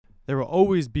There will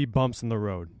always be bumps in the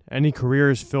road. Any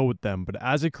career is filled with them, but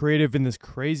as a creative in this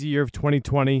crazy year of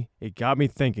 2020, it got me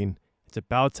thinking. It's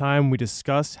about time we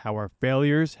discuss how our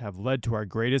failures have led to our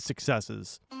greatest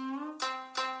successes.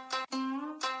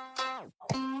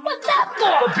 What's that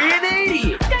for? For being an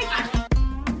idiot.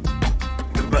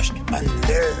 You must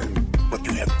unlearn what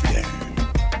you have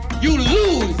learned. You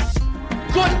lose.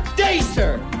 Good day,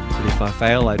 sir. But if I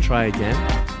fail, I try again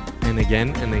and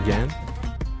again and again.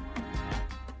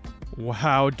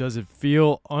 Wow, does it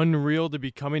feel unreal to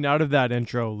be coming out of that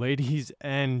intro. Ladies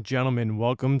and gentlemen,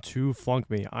 welcome to Flunk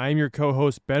Me. I am your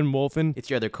co-host, Ben Wolfen. It's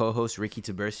your other co-host, Ricky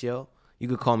Tiburcio. You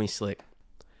could call me Slick.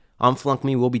 On Flunk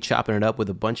Me, we'll be chopping it up with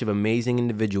a bunch of amazing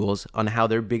individuals on how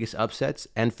their biggest upsets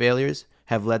and failures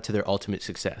have led to their ultimate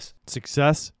success.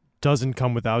 Success doesn't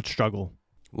come without struggle.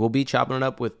 We'll be chopping it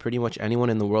up with pretty much anyone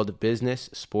in the world of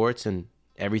business, sports, and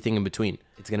everything in between.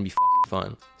 It's going to be fucking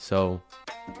fun. So,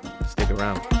 stick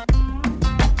around.